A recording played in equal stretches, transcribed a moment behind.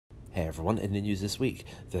Hey everyone, in the news this week,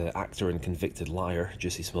 the actor and convicted liar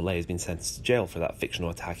Jussie Smollett has been sentenced to jail for that fictional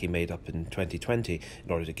attack he made up in 2020 in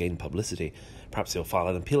order to gain publicity. Perhaps he'll file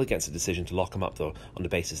an appeal against the decision to lock him up though, on the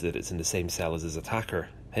basis that it's in the same cell as his attacker,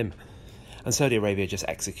 him. And Saudi Arabia just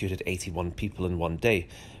executed 81 people in one day,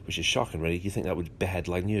 which is shocking really. You think that would be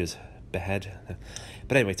headline news. Behead.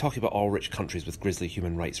 But anyway, talking about all rich countries with grisly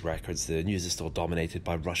human rights records, the news is still dominated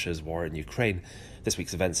by Russia's war in Ukraine. This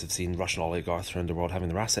week's events have seen Russian oligarchs around the world having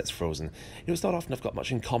their assets frozen. It's not often I've got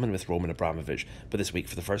much in common with Roman Abramovich, but this week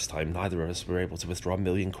for the first time neither of us were able to withdraw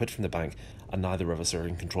 £1,000,000 from the bank, and neither of us are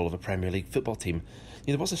in control of a Premier League football team.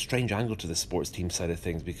 There was a strange angle to the sports team side of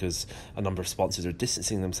things because a number of sponsors are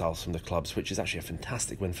distancing themselves from the clubs, which is actually a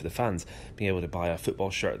fantastic win for the fans, being able to buy a football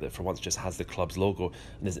shirt that for once just has the club's logo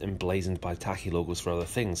and is emblazoned by tacky logos for other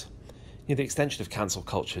things. The extension of cancel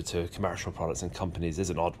culture to commercial products and companies is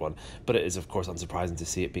an odd one, but it is of course unsurprising to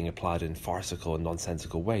see it being applied in farcical and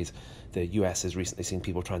nonsensical ways. The US has recently seen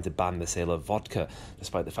people trying to ban the sale of vodka,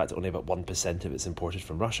 despite the fact that only about 1% of it's imported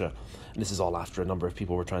from Russia. And this is all after a number of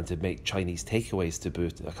people were trying to make Chinese takeaways taboo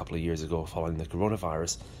a couple of years ago following the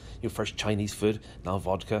coronavirus. First Chinese food, now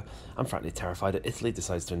vodka. I'm frankly terrified that Italy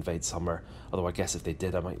decides to invade somewhere, although I guess if they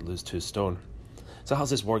did I might lose 2 stone. So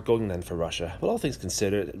how's this war going then for Russia? Well, all things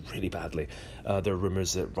considered, really badly. There are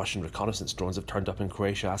rumours that Russian reconnaissance drones have turned up in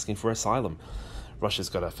Croatia asking for asylum. Russia's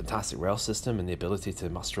got a fantastic rail system and the ability to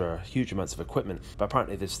muster huge amounts of equipment, but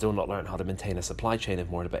apparently they've still not learned how to maintain a supply chain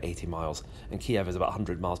of more than about 80 miles, and Kiev is about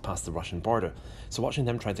 100 miles past the Russian border. So watching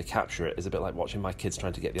them trying to capture it is a bit like watching my kids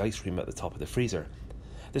trying to get the ice cream at the top of the freezer.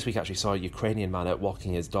 This week actually saw a Ukrainian man out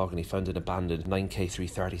walking his dog and he found an abandoned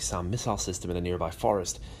 9K330 SAM missile system in a nearby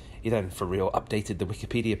forest. He then, for real, updated the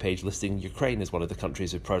Wikipedia page listing Ukraine as one of the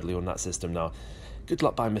countries who proudly own that system now. Good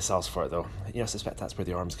luck buying missiles for it though. I suspect that's where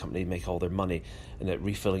the arms company make all their money, and that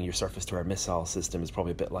refilling your surface-to-air missile system is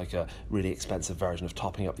probably a bit like a really expensive version of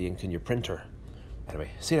topping up the ink in your printer.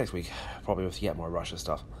 Anyway, see you next week, probably with yet more Russia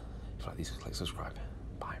stuff. If you like these, click subscribe.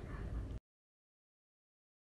 Bye.